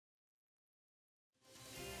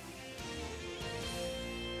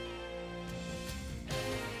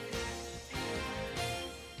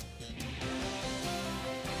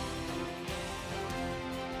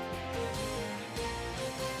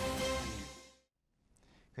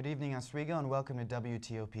Good evening, Oswego, and welcome to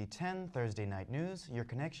WTOP 10 Thursday Night News, your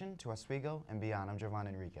connection to Oswego and beyond. I'm Jovan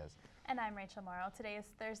Enriquez. And I'm Rachel Morrow. Today is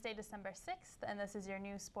Thursday, December 6th, and this is your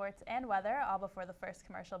news, sports, and weather, all before the first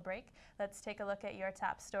commercial break. Let's take a look at your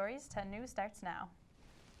top stories. 10 News starts now.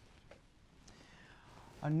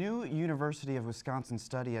 A new University of Wisconsin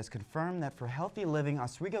study has confirmed that for healthy living,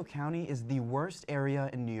 Oswego County is the worst area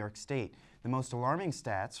in New York State. The most alarming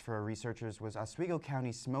stats for researchers was Oswego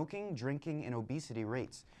County's smoking, drinking, and obesity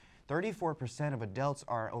rates. 34% of adults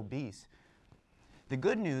are obese. The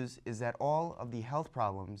good news is that all of the health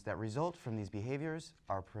problems that result from these behaviors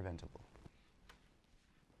are preventable.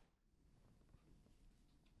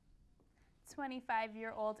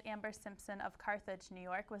 25-year-old Amber Simpson of Carthage, New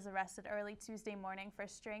York, was arrested early Tuesday morning for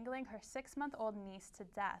strangling her 6-month-old niece to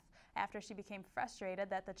death after she became frustrated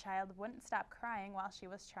that the child wouldn't stop crying while she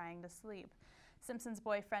was trying to sleep. Simpson's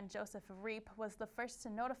boyfriend, Joseph Reap, was the first to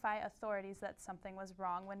notify authorities that something was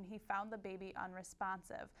wrong when he found the baby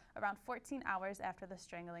unresponsive, around 14 hours after the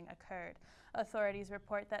strangling occurred. Authorities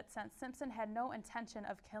report that since Simpson had no intention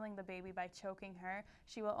of killing the baby by choking her,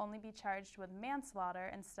 she will only be charged with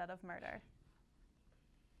manslaughter instead of murder.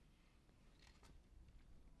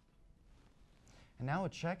 And now a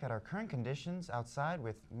check at our current conditions outside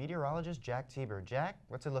with meteorologist Jack Tieber. Jack,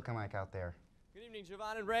 what's it looking like out there? Good evening,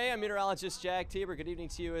 Jovan and Ray. I'm meteorologist Jack Tieber. Good evening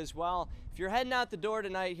to you as well. If you're heading out the door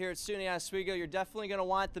tonight here at SUNY Oswego, you're definitely going to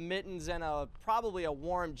want the mittens and probably a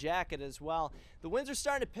warm jacket as well. The winds are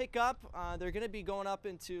starting to pick up. They're going to be going up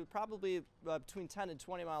into probably between 10 and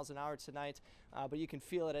 20 miles an hour tonight, but you can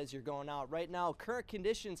feel it as you're going out. Right now, current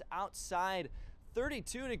conditions outside,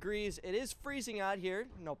 32 degrees. It is freezing out here,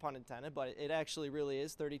 no pun intended, but it actually really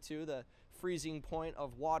is 32, the freezing point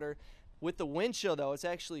of water. With the wind chill, though, it's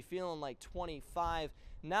actually feeling like 25.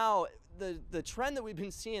 Now, the trend that we've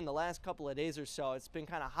been seeing the last couple of days or so, it's been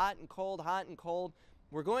kind of hot and cold, hot and cold.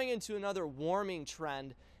 We're going into another warming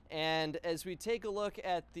trend, and as we take a look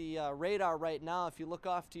at the radar right now, if you look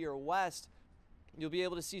off to your west, you'll be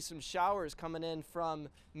able to see some showers coming in from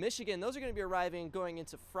Michigan. Those are going to be arriving going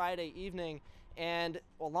into Friday evening. And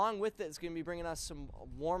along with it, it's going to be bringing us some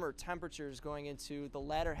warmer temperatures going into the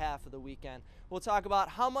latter half of the weekend. We'll talk about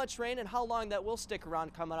how much rain and how long that will stick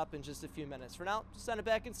around coming up in just a few minutes. For now, send it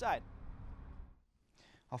back inside.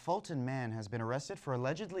 A Fulton man has been arrested for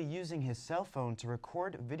allegedly using his cell phone to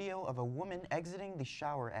record video of a woman exiting the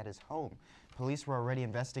shower at his home. Police were already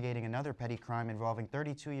investigating another petty crime involving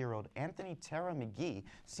 32-year-old Anthony Terra McGee,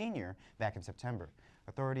 Sr., back in September.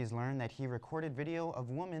 Authorities learned that he recorded video of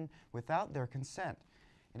women without their consent.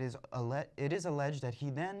 It is alleged that he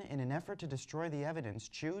then, in an effort to destroy the evidence,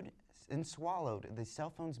 chewed and swallowed the cell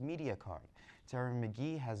phone's media card. Terra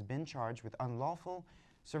McGee has been charged with unlawful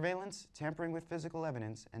surveillance, tampering with physical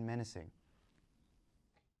evidence, and menacing.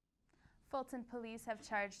 Fulton police have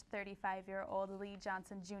charged 35-year-old Lee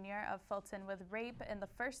Johnson Jr. of Fulton with rape in the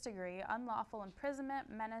first degree, unlawful imprisonment,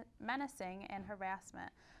 menacing, and harassment.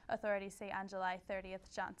 Authorities say on July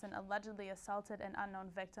 30th, Johnson allegedly assaulted an unknown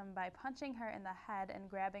victim by punching her in the head and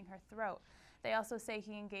grabbing her throat. They also say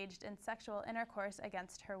he engaged in sexual intercourse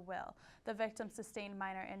against her will. The victim sustained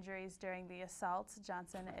minor injuries during the assault.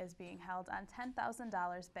 Johnson is being held on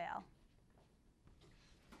 $10,000 bail.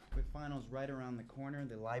 With finals right around the corner,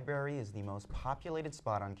 the library is the most populated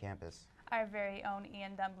spot on campus. Our very own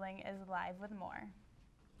Ian Dumbling is live with more.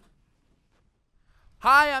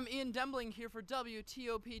 Hi, I'm Ian Dembling here for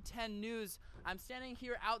WTOP 10 News. I'm standing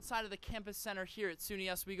here outside of the campus center here at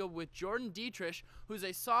SUNY Oswego with Jordan Dietrich, who's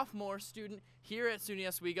a sophomore student here at SUNY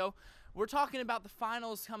Oswego. We're talking about the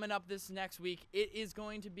finals coming up this next week. It is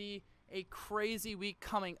going to be a crazy week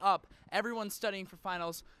coming up. Everyone's studying for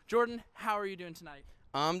finals. Jordan, how are you doing tonight?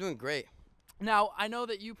 I'm doing great. Now, I know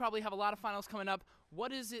that you probably have a lot of finals coming up.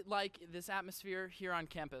 What is it like, this atmosphere here on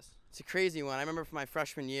campus? It's a crazy one. I remember for my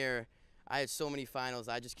freshman year, I had so many finals,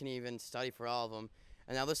 I just couldn't even study for all of them.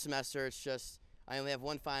 And now this semester, it's just, I only have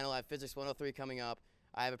one final. I have Physics 103 coming up.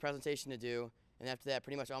 I have a presentation to do. And after that,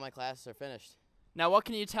 pretty much all my classes are finished. Now, what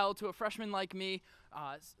can you tell to a freshman like me,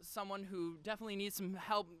 someone who definitely needs some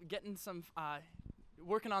help getting some,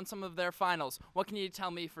 working on some of their finals? What can you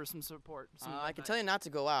tell me for some support? I can tell you not to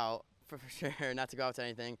go out, for sure, not to go out to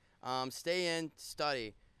anything. Stay in,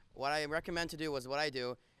 study. What I recommend to do is what I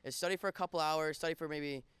do is study for a couple hours, study for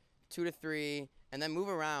maybe 2 to 3, and then move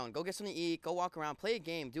around. Go get something to eat, go walk around, play a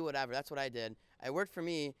game, do whatever. That's what I did. It worked for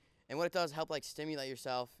me, and what it does help like stimulate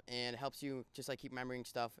yourself and helps you just like keep remembering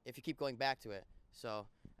stuff if you keep going back to it. So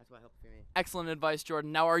that's what helped for me. Excellent advice,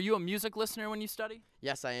 Jordan. Now, are you a music listener when you study?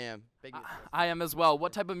 Yes, I am. Big music listener. I am as well.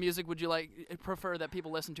 What type of music would you prefer that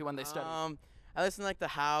people listen to when they study? I listen to like the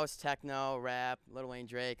house, techno, rap, Lil Wayne,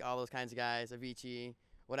 Drake, all those kinds of guys, Avicii,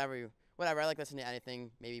 whatever. I like listening to anything,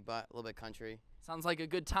 maybe but a little bit country. Sounds like a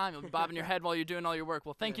good time. You'll be bobbing your head while you're doing all your work.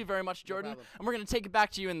 Well, thank you very much, Jordan. problem. And we're going to take it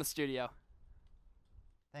back to you in the studio.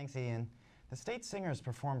 Thanks, Ian. The State Singers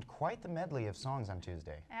performed quite the medley of songs on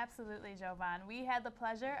Tuesday. Absolutely, Jovan. We had the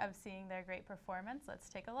pleasure of seeing their great performance. Let's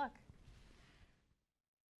take a look.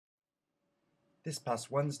 This past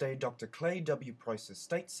Wednesday, Dr. Clay W. Price's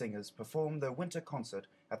State Singers performed their winter concert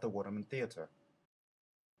at the Waterman Theatre.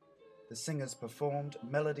 The singers performed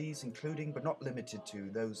melodies including but not limited to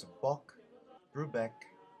those of Bach, Brubeck,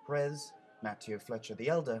 Prez, Matthew Fletcher the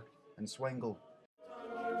Elder, and Swengel.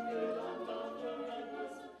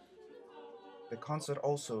 The concert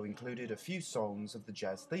also included a few songs of the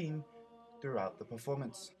jazz theme throughout the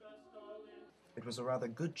performance. It was a rather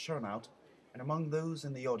good turnout, and among those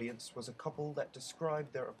in the audience was a couple that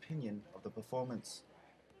described their opinion of the performance.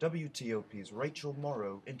 WTOP's Rachel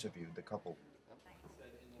Morrow interviewed the couple.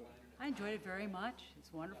 I enjoyed it very much.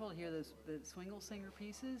 It's wonderful to hear the Swingle Singer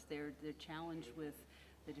pieces. They're challenged with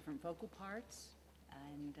the different vocal parts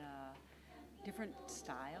and different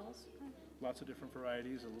styles. Lots of different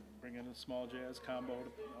varieties. It'll bring in a small jazz combo,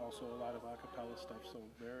 also a lot of a cappella stuff. So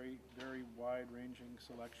very, very wide-ranging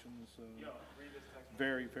selections.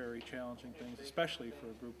 Very, very challenging things, especially for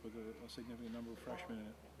a group with a significant number of freshmen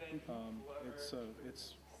in it.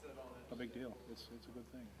 It's a big deal. It's a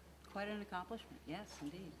good thing. Quite an accomplishment, yes,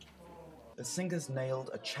 indeed. The singers nailed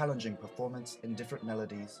a challenging performance in different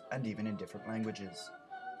melodies and even in different languages.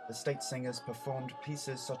 The State Singers performed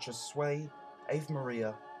pieces such as Sway, Ave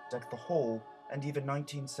Maria, Deck the Hall, and even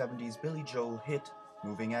 1970s Billy Joel hit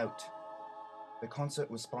Moving Out. The concert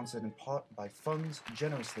was sponsored in part by funds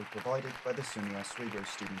generously provided by the SUNY Oswego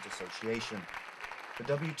Student Association. For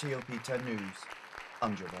WTOP 10 News,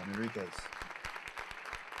 I'm Jovan Enriquez.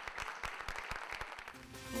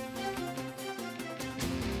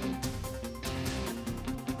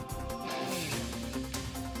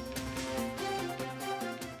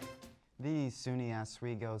 The SUNY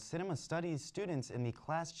Oswego Cinema Studies students in the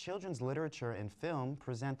class Children's Literature and Film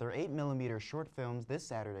present their 8mm short films this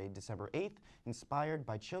Saturday, December 8th, inspired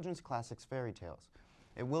by children's classics fairy tales.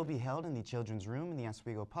 It will be held in the Children's Room in the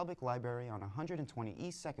Oswego Public Library on 120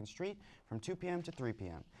 East 2nd Street from 2 p.m. to 3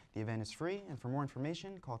 p.m. The event is free, and for more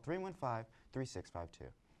information, call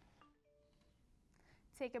 315-3652.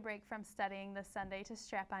 Take a break from studying this Sunday to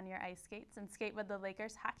strap on your ice skates and skate with the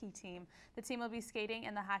Lakers hockey team. The team will be skating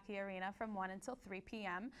in the hockey arena from 1 until 3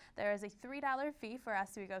 p.m. There is a $3 fee for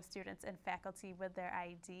Oswego students and faculty with their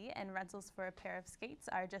ID, and rentals for a pair of skates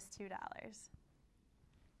are just $2.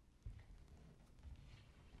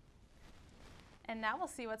 And now we'll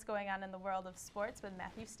see what's going on in the world of sports with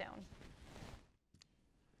Matthew Stone.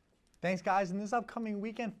 Thanks, guys. In this upcoming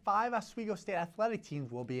weekend, 5 Oswego State athletic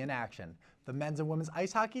teams will be in action. The men's and women's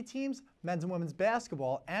ice hockey teams, men's and women's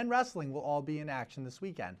basketball, and wrestling will all be in action this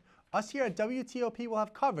weekend. Us here at WTOP will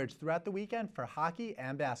have coverage throughout the weekend for hockey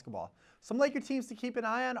and basketball. Some Laker teams to keep an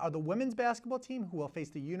eye on are the women's basketball team, who will face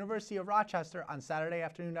the University of Rochester on Saturday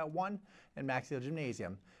afternoon at 1 in Maxfield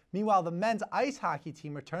Gymnasium. Meanwhile, the men's ice hockey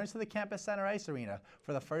team returns to the Campus Center Ice Arena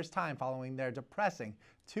for the first time following their depressing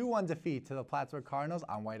 2-1 defeat to the Plattsburgh Cardinals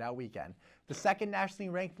on Whiteout weekend. The second nationally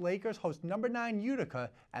ranked Lakers host number 9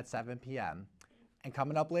 Utica at 7 p.m. And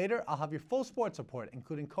coming up later, I'll have your full sports report,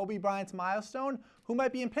 including Kobe Bryant's milestone, who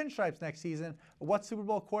might be in pinstripes next season, and what Super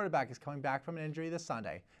Bowl quarterback is coming back from an injury this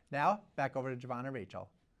Sunday. Now, back over to Jovan and Rachel.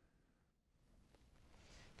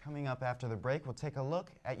 Coming up after the break, we'll take a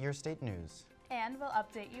look at your state news. And we'll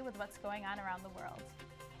update you with what's going on around the world.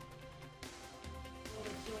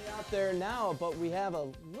 It's chilly out there now, but we have a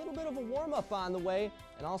little bit of a warm-up on the way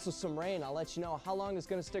and also some rain. I'll let you know how long it's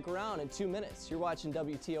going to stick around in 2 minutes. You're watching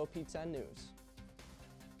WTOP 10 News.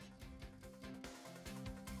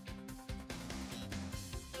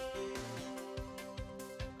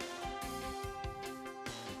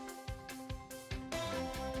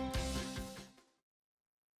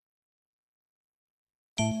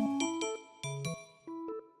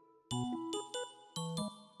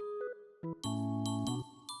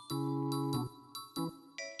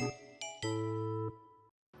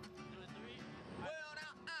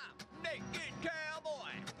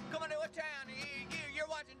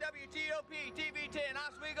 WTOP TV 10,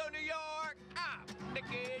 Oswego, New York. I'm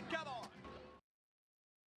Naked Cowboy.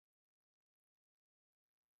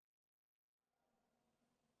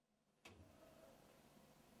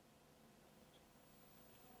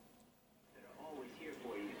 They're always here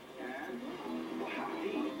for you. And the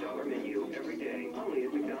 $1 menu every day, only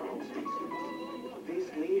at McDonald's. These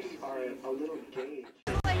leaves are a little gauge.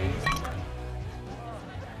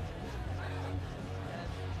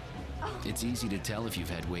 It's easy to tell if you've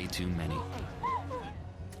had way too many.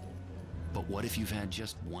 But what if you've had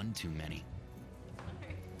just one too many?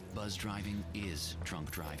 Buzz driving is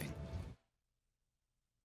drunk driving.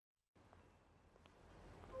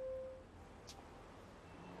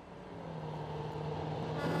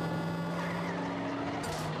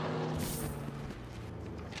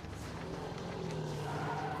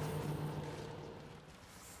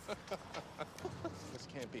 This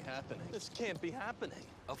can't be happening. This can't be happening.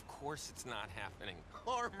 Of course it's not happening.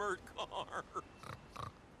 Armored car.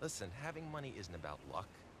 Listen, having money isn't about luck.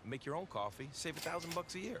 Make your own coffee, save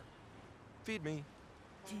 $1,000 a year. Feed me.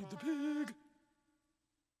 Feed the pig.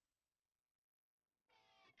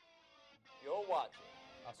 You're watching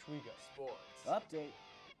Oswego Sports. Update.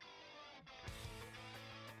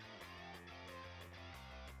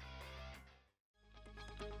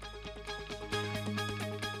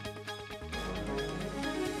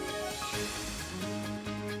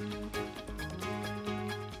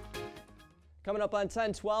 Coming up on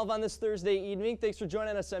 10:12 on this Thursday evening. Thanks for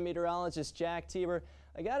joining us. I'm meteorologist Jack Tieber.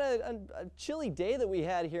 I got a chilly day that we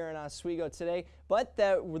had here in Oswego today, but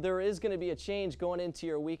there is going to be a change going into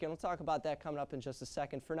your weekend. We'll talk about that coming up in just a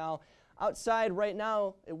second. For now, outside right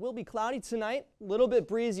now, it will be cloudy tonight, a little bit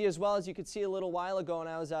breezy as well. As you could see a little while ago when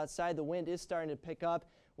I was outside, the wind is starting to pick up.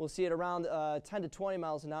 We'll see it around 10 to 20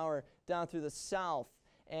 miles an hour down through the south,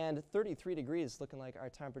 and 33 degrees looking like our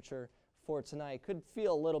temperature for tonight. Could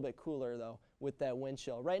feel a little bit cooler though with that wind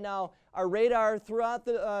chill. Right now, our radar throughout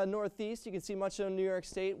the northeast, you can see much of New York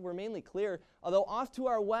State, we're mainly clear. Although off to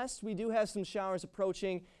our west, we do have some showers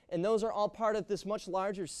approaching, and those are all part of this much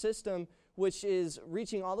larger system, which is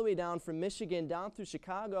reaching all the way down from Michigan down through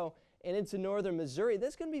Chicago and into northern Missouri.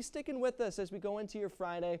 That's going to be sticking with us as we go into your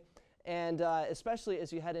Friday, and especially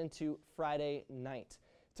as you head into Friday night.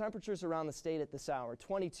 Temperatures around the state at this hour: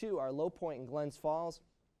 22 our low point in Glens Falls,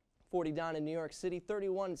 40 down in New York City,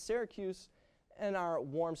 31 in Syracuse, and our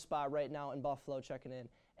warm spot right now in Buffalo checking in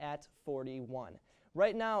at 41.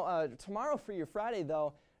 Right now, tomorrow for your Friday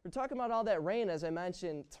though, we're talking about all that rain, as I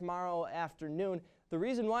mentioned, tomorrow afternoon. The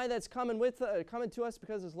reason why that's coming to us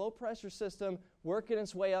because this low pressure system working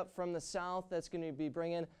its way up from the south. That's going to be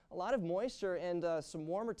bringing a lot of moisture and some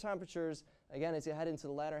warmer temperatures, again, as you head into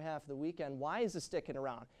the latter half of the weekend. Why is it sticking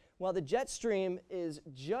around? Well, the jet stream is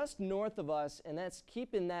just north of us, and that's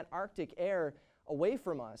keeping that Arctic air away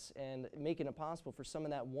from us and making it possible for some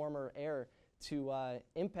of that warmer air to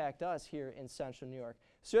impact us here in central New York.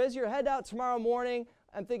 So as you head out tomorrow morning,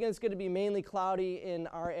 I'm thinking it's going to be mainly cloudy in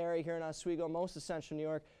our area here in Oswego, most of central New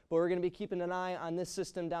York, but we're going to be keeping an eye on this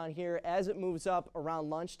system down here as it moves up around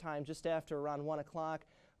lunchtime, just after around 1 o'clock.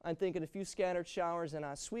 I'm thinking a few scattered showers in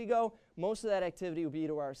Oswego. Most of that activity will be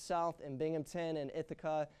to our south in Binghamton and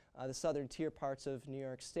Ithaca, the southern tier parts of New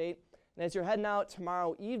York State. And as you're heading out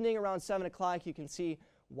tomorrow evening around 7 o'clock, you can see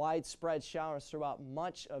widespread showers throughout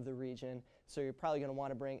much of the region, so you're probably going to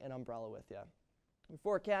want to bring an umbrella with you. The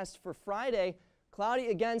forecast for Friday: cloudy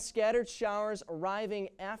again, scattered showers arriving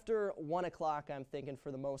after 1 o'clock, I'm thinking,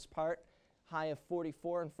 for the most part. High of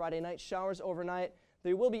 44 on Friday night. Showers overnight.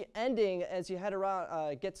 They will be ending as you head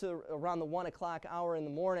around, get to around the 1 o'clock hour in the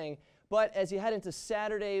morning. But as you head into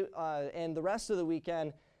Saturday and the rest of the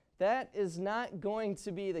weekend, that is not going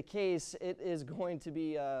to be the case. It is going to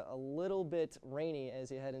be a little bit rainy as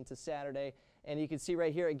you head into Saturday. And you can see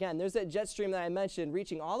right here, again, there's that jet stream that I mentioned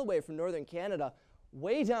reaching all the way from northern Canada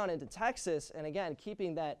way down into Texas, and again,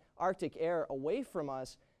 keeping that Arctic air away from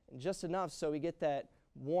us just enough so we get that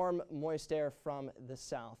warm, moist air from the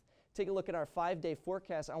south. Take a look at our 5-day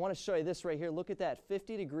forecast. I want to show you this right here. Look at that,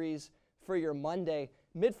 50 degrees for your Monday.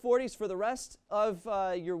 Mid-40s for the rest of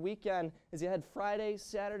your weekend as you head Friday,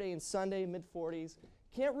 Saturday, and Sunday, mid-40s.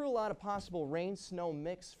 Can't rule out a possible rain-snow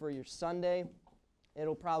mix for your Sunday.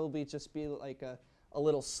 It'll probably just be like a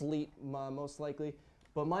little sleet, most likely.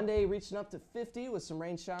 But Monday reaching up to 50 with some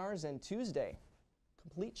rain showers, and Tuesday,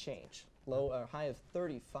 complete change. High of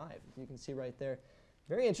 35, you can see right there.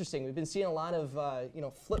 Very interesting. We've been seeing a lot of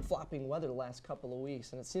flip-flopping weather the last couple of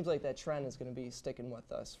weeks, and it seems like that trend is going to be sticking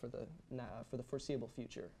with us for the foreseeable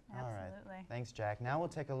future. Absolutely. All right. Thanks, Jack. Now we'll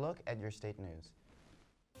take a look at your state news.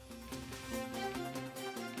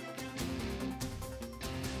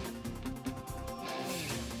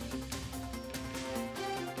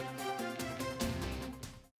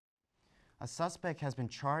 A suspect has been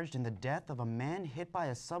charged in the death of a man hit by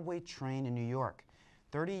a subway train in New York.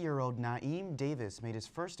 30-year-old Naeem Davis made his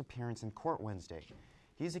first appearance in court Wednesday.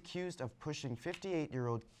 He's accused of pushing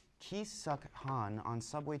 58-year-old Ki-Suk Han on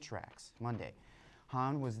subway tracks Monday.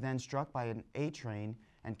 Han was then struck by an A train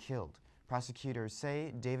and killed. Prosecutors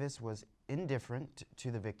say Davis was indifferent to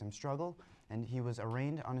the victim's struggle, and he was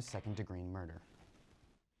arraigned on a second-degree murder.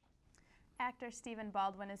 Actor Stephen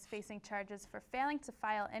Baldwin is facing charges for failing to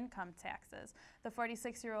file income taxes. The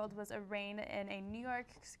 46-year-old was arraigned in a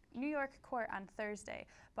New York court on Thursday.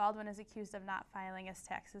 Baldwin is accused of not filing his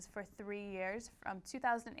taxes for 3 years, from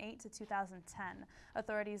 2008 to 2010.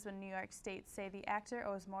 Authorities in New York State say the actor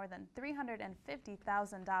owes more than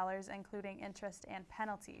 $350,000, including interest and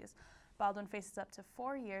penalties. Baldwin faces up to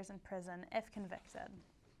 4 years in prison if convicted.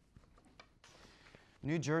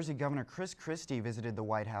 New Jersey Governor Chris Christie visited the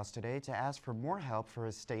White House today to ask for more help for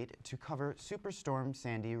his state to cover Superstorm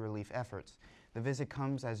Sandy relief efforts. The visit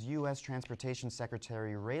comes as U.S. Transportation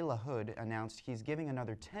Secretary Ray LaHood announced he's giving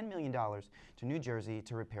another $10 million to New Jersey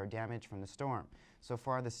to repair damage from the storm. So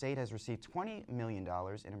far, the state has received $20 million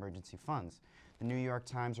in emergency funds. The New York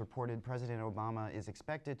Times reported President Obama is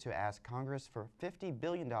expected to ask Congress for $50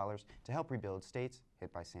 billion to help rebuild states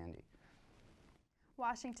hit by Sandy.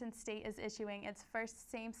 Washington State is issuing its first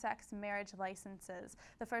same-sex marriage licenses.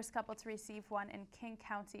 The first couple to receive one in King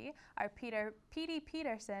County are Petey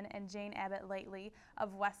Peterson and Jane Abbott Lately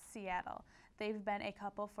of West Seattle. They've been a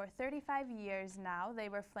couple for 35 years now. They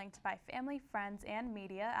were flanked by family, friends, and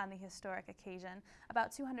media on the historic occasion.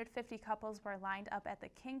 About 250 couples were lined up at the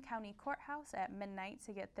King County Courthouse at midnight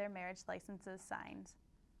to get their marriage licenses signed.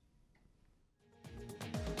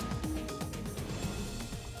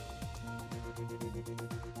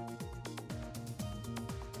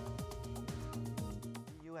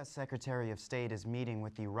 The U.S. Secretary of State is meeting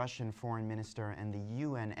with the Russian Foreign Minister and the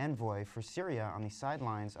UN envoy for Syria on the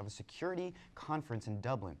sidelines of a security conference in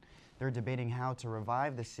Dublin. They're debating how to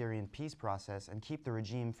revive the Syrian peace process and keep the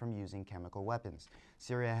regime from using chemical weapons.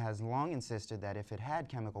 Syria has long insisted that if it had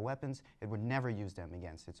chemical weapons, it would never use them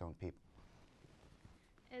against its own people.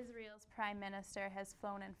 Israel's prime minister has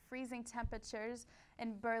flown in freezing temperatures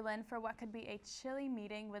in Berlin for what could be a chilly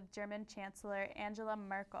meeting with German Chancellor Angela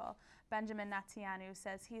Merkel. Benjamin Netanyahu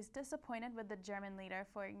says he's disappointed with the German leader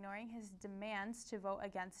for ignoring his demands to vote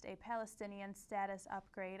against a Palestinian status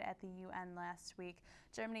upgrade at the UN last week.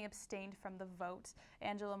 Germany abstained from the vote.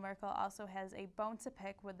 Angela Merkel also has a bone to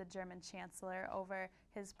pick with the German Chancellor over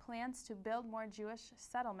his plans to build more Jewish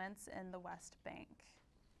settlements in the West Bank.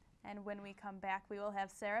 And when we come back, we will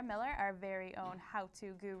have Sarah Miller, our very own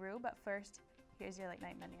how-to guru. But first, here's your late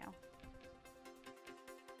night menu.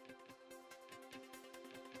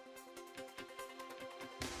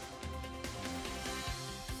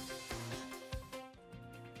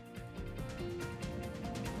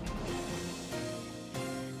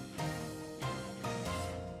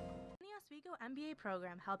 Oswego MBA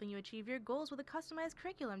program, helping you achieve your goals with a customized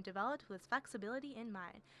curriculum developed with its flexibility in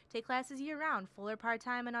mind. Take classes year-round, full or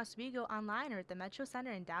part-time in Oswego, online or at the Metro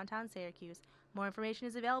Center in downtown Syracuse. More information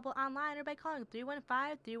is available online or by calling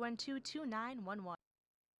 315-312-2911.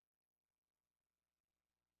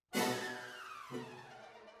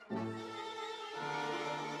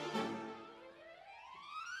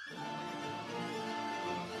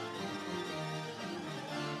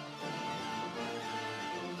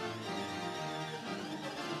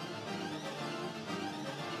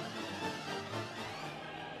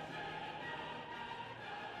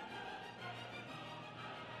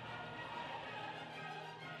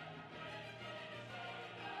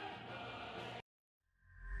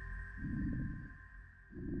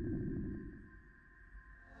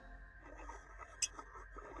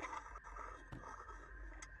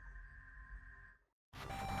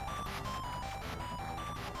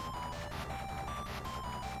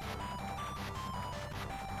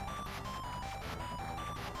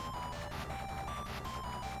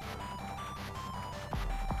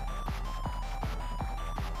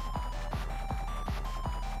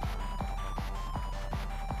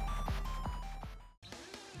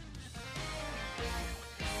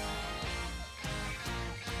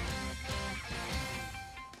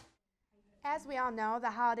 As we all know, the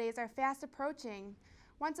holidays are fast approaching.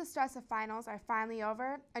 Once the stress of finals are finally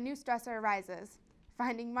over, a new stressor arises: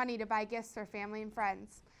 finding money to buy gifts for family and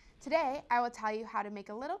friends. Today, I will tell you how to make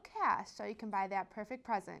a little cash so you can buy that perfect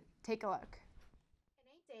present. Take a look. In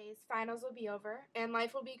 8 days, finals will be over and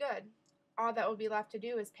life will be good. All that will be left to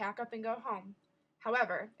do is pack up and go home.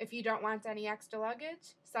 However, if you don't want any extra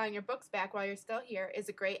luggage, selling your books back while you're still here is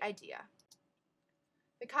a great idea.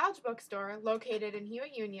 The College Bookstore, located in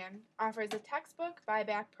Hewitt Union, offers a textbook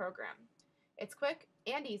buyback program. It's quick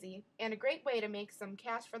and easy, and a great way to make some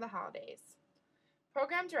cash for the holidays.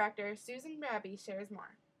 Program Director Susan Raby shares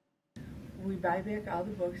more. We buy back all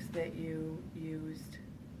the books that you used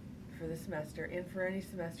for the semester and for any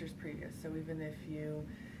semesters previous. So even if you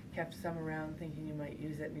kept some around thinking you might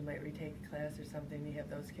use it and you might retake a class or something, you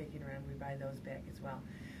have those kicking around, we buy those back as well.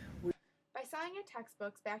 By selling your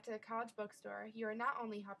textbooks back to the college bookstore, you are not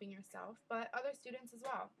only helping yourself, but other students as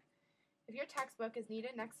well. If your textbook is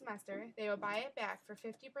needed next semester, they will buy it back for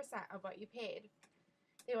 50% of what you paid.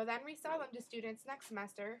 They will then resell them to students next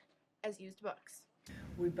semester as used books.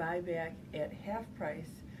 We buy back at half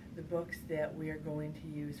price the books that we are going to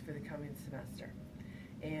use for the coming semester.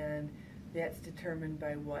 And that's determined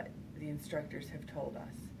by what the instructors have told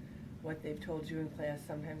us. What they've told you in class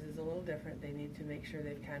sometimes is a little different. They need to make sure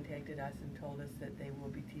they've contacted us and told us that they will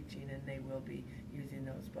be teaching and they will be using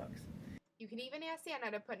those books. You can even ask Santa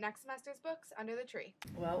to put next semester's books under the tree.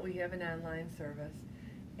 Well, we have an online service,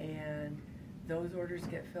 and those orders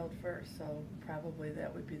get filled first, so probably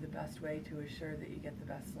that would be the best way to assure that you get the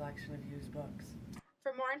best selection of used books.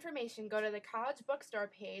 For more information, go to the College Bookstore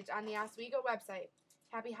page on the Oswego website.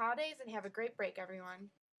 Happy holidays and have a great break, everyone.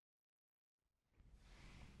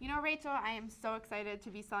 You know, Rachel, I am so excited to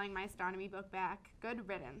be selling my astronomy book back. Good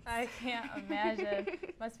riddance. I can't imagine.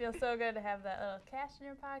 Must feel so good to have that little cash in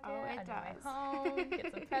your pocket Oh, it on your way does. home,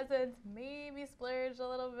 get some presents, maybe splurge a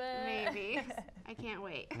little bit. Maybe. I can't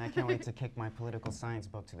wait. And I can't wait to kick my political science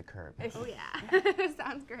book to the curb. Oh, yeah.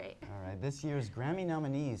 Sounds great. All right, this year's Grammy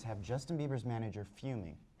nominees have Justin Bieber's manager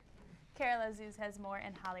fuming. Carol Azuz has more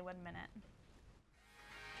in Hollywood Minute.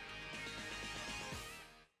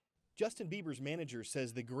 Justin Bieber's manager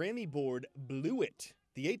says the Grammy board blew it.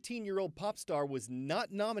 The 18-year-old pop star was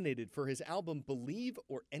not nominated for his album Believe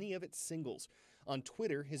or any of its singles. On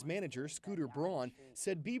Twitter, his manager, Scooter Braun,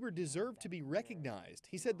 said Bieber deserved to be recognized.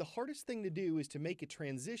 He said the hardest thing to do is to make a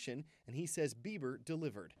transition, and he says Bieber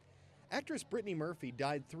delivered. Actress Brittany Murphy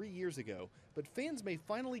died 3 years ago, but fans may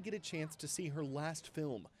finally get a chance to see her last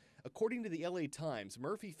film. According to the LA Times,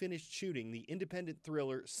 Murphy finished shooting the independent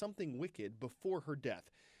thriller Something Wicked before her death.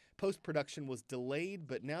 Post-production was delayed,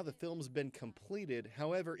 but now the film's been completed.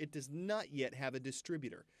 However, it does not yet have a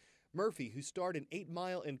distributor. Murphy, who starred in 8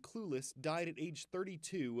 Mile and Clueless, died at age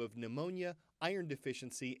 32 of pneumonia, iron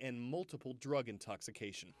deficiency, and multiple drug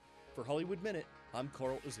intoxication. For Hollywood Minute, I'm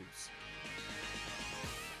Carl Azuz.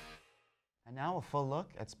 And now a full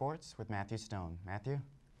look at sports with Matthew Stone. Matthew?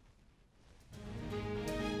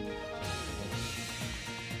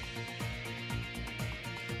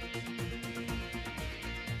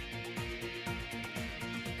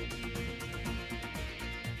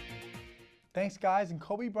 Thanks, guys, and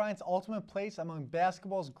Kobe Bryant's ultimate place among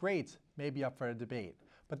basketball's greats may be up for a debate.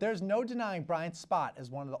 But there's no denying Bryant's spot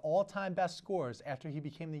as one of the all-time best scorers after he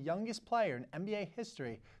became the youngest player in NBA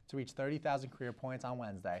history to reach 30,000 career points on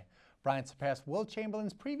Wednesday. Bryant surpassed Wilt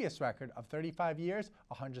Chamberlain's previous record of 35 years,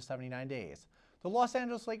 179 days. The Los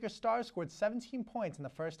Angeles Lakers star scored 17 points in the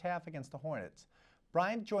first half against the Hornets.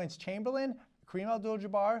 Bryant joins Chamberlain, Kareem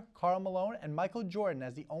Abdul-Jabbar, Karl Malone, and Michael Jordan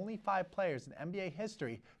as the only 5 players in NBA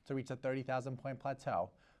history to reach the 30,000-point plateau.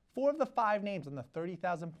 4 of the 5 names on the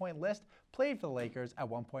 30,000-point list played for the Lakers at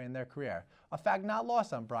one point in their career, a fact not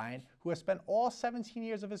lost on Bryant, who has spent all 17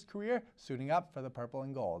 years of his career suiting up for the purple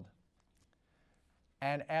and gold.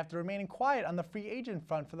 And after remaining quiet on the free agent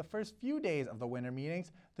front for the first few days of the winter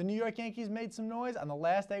meetings, the New York Yankees made some noise on the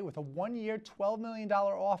last day with a 1-year, $12 million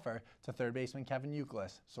offer to third baseman Kevin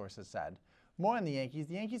Youkilis, sources said. More on the Yankees.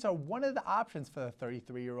 The Yankees are one of the options for the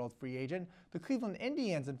 33-year-old free agent. The Cleveland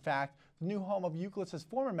Indians, in fact, the new home of Youkilis'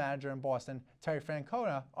 former manager in Boston, Terry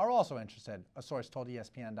Francona, are also interested, a source told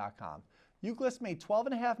ESPN.com. Youkilis made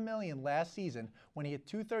 $12.5 million last season when he hit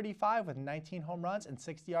 .235 with 19 home runs and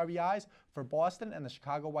 60 RBIs for Boston and the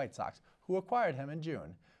Chicago White Sox, who acquired him in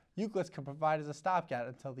June. Youkilis could provide as a stopgap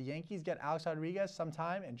until the Yankees get Alex Rodriguez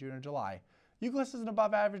sometime in June or July. Youkilis is an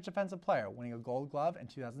above-average defensive player, winning a Gold Glove in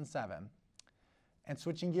 2007. And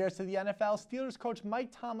switching gears to the NFL, Steelers coach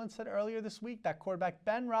Mike Tomlin said earlier this week that quarterback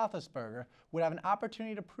Ben Roethlisberger would have an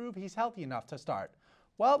opportunity to prove he's healthy enough to start.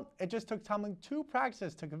 Well, it just took Tomlin 2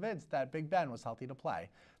 practices to convince that Big Ben was healthy to play.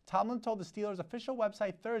 Tomlin told the Steelers' official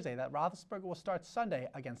website Thursday that Roethlisberger will start Sunday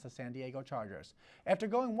against the San Diego Chargers. After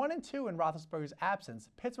going 1-2 in Roethlisberger's absence,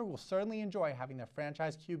 Pittsburgh will certainly enjoy having their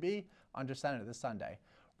franchise QB under center this Sunday.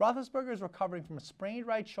 Roethlisberger is recovering from a sprained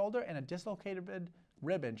right shoulder and a dislocated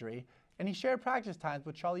rib injury, and he shared practice times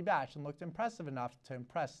with Charlie Batch and looked impressive enough to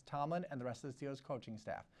impress Tomlin and the rest of the Steelers coaching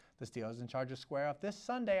staff. The Steelers and Chargers square up this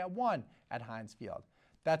Sunday at 1 at Heinz Field.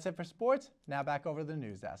 That's it for sports. Now back over to the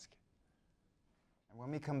news desk. And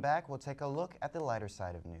when we come back, we'll take a look at the lighter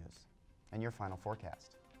side of news and your final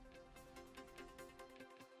forecast.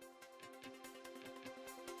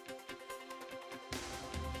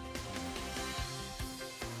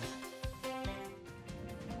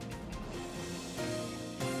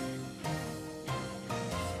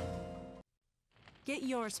 Get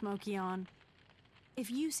your Smokey on.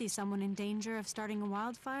 If you see someone in danger of starting a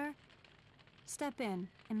wildfire, Step in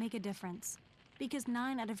and make a difference, because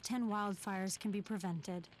 9 out of 10 wildfires can be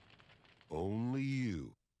prevented. Only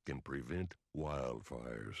you can prevent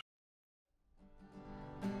wildfires.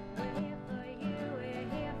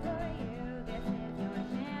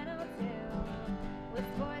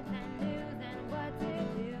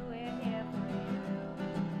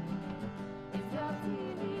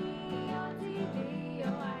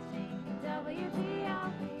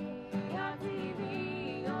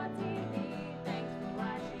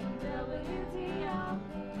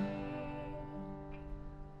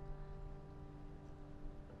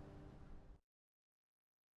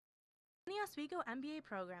 SUNY Oswego MBA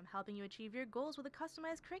program, helping you achieve your goals with a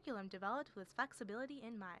customized curriculum developed with flexibility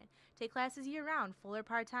in mind. Take classes year-round, full or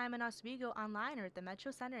part-time in Oswego, online or at the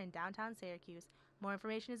Metro Center in downtown Syracuse. More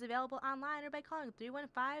information is available online or by calling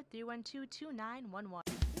 315-312-2911.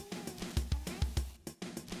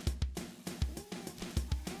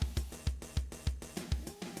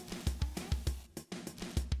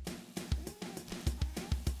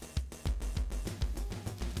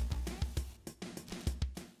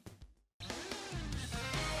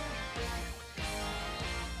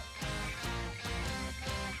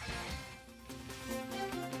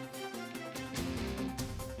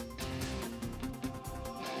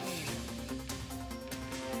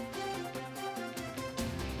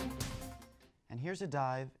 Here's a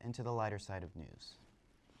dive into the lighter side of news.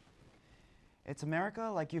 It's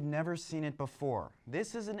America like you've never seen it before.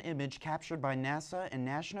 This is an image captured by NASA and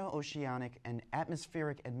National Oceanic and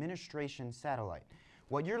Atmospheric Administration satellite.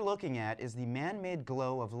 What you're looking at is the man-made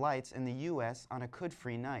glow of lights in the U.S. on a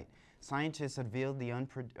could-free night. Scientists unveiled the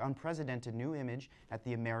unprecedented new image at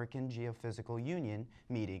the American Geophysical Union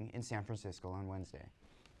meeting in San Francisco on Wednesday.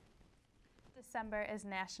 December is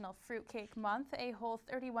National Fruitcake Month, a whole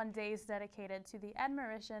 31 days dedicated to the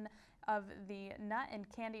admiration of the nut and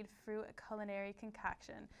candied fruit culinary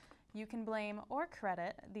concoction. You can blame or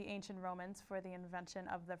credit the ancient Romans for the invention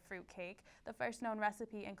of the fruitcake. The first known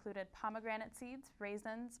recipe included pomegranate seeds,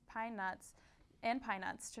 raisins, pine nuts.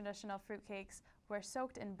 Traditional fruitcakes were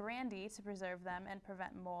soaked in brandy to preserve them and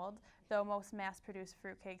prevent mold, though most mass-produced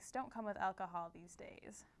fruitcakes don't come with alcohol these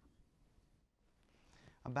days.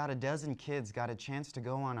 About a dozen kids got a chance to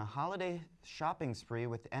go on a holiday shopping spree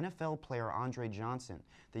with NFL player Andre Johnson.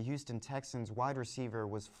 The Houston Texans wide receiver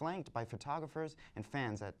was flanked by photographers and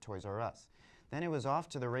fans at Toys R Us. Then it was off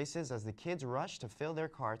to the races as the kids rushed to fill their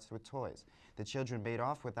carts with toys. The children made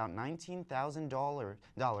off without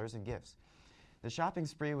 $19,000 in gifts. The shopping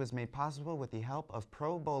spree was made possible with the help of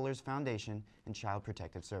Pro Bowlers Foundation and Child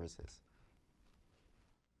Protective Services.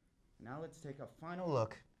 Now let's take a final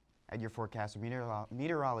look at your forecaster,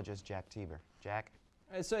 meteorologist Jack Tieber. Jack?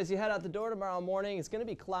 So as you head out the door tomorrow morning, it's going to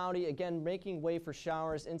be cloudy, again making way for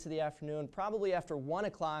showers into the afternoon, probably after 1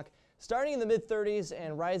 o'clock, starting in the mid-30s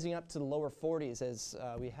and rising up to the lower 40s as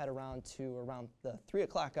we head around the 3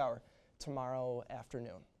 o'clock hour tomorrow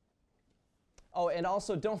afternoon. Oh, and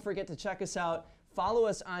also don't forget to check us out. Follow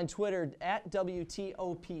us on Twitter at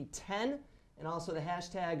WTOP10. And also the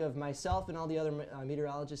hashtag of myself and all the other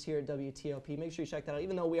meteorologists here at WTOP. Make sure you check that out.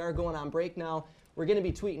 Even though we are going on break now, we're going to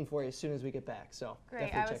be tweeting for you as soon as we get back. So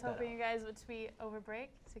great. I was hoping you guys would tweet over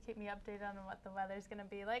break to keep me updated on what the weather's going to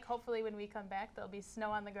be like. Hopefully when we come back, there'll be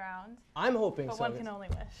snow on the ground. I'm hoping so. But one can only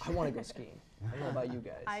wish. I want to go skiing. I don't know about you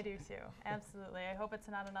guys. I do too. Absolutely. I hope it's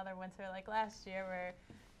not another winter like last year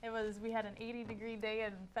where we had an 80-degree day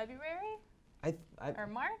in February. Or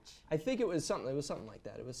March? I think it was something like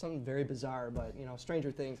that. It was something very bizarre, but you know,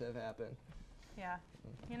 stranger things have happened. Yeah,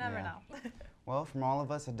 you never know. Well, from all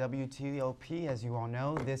of us at WTOP, as you all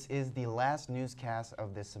know, this is the last newscast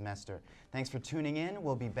of this semester. Thanks for tuning in.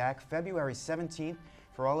 We'll be back February 17th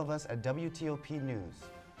for all of us at WTOP News.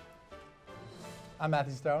 I'm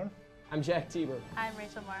Matthew Stone. I'm Jack Tieber. I'm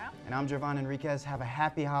Rachel Morrow. And I'm Javon Enriquez. Have a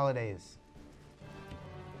happy holidays.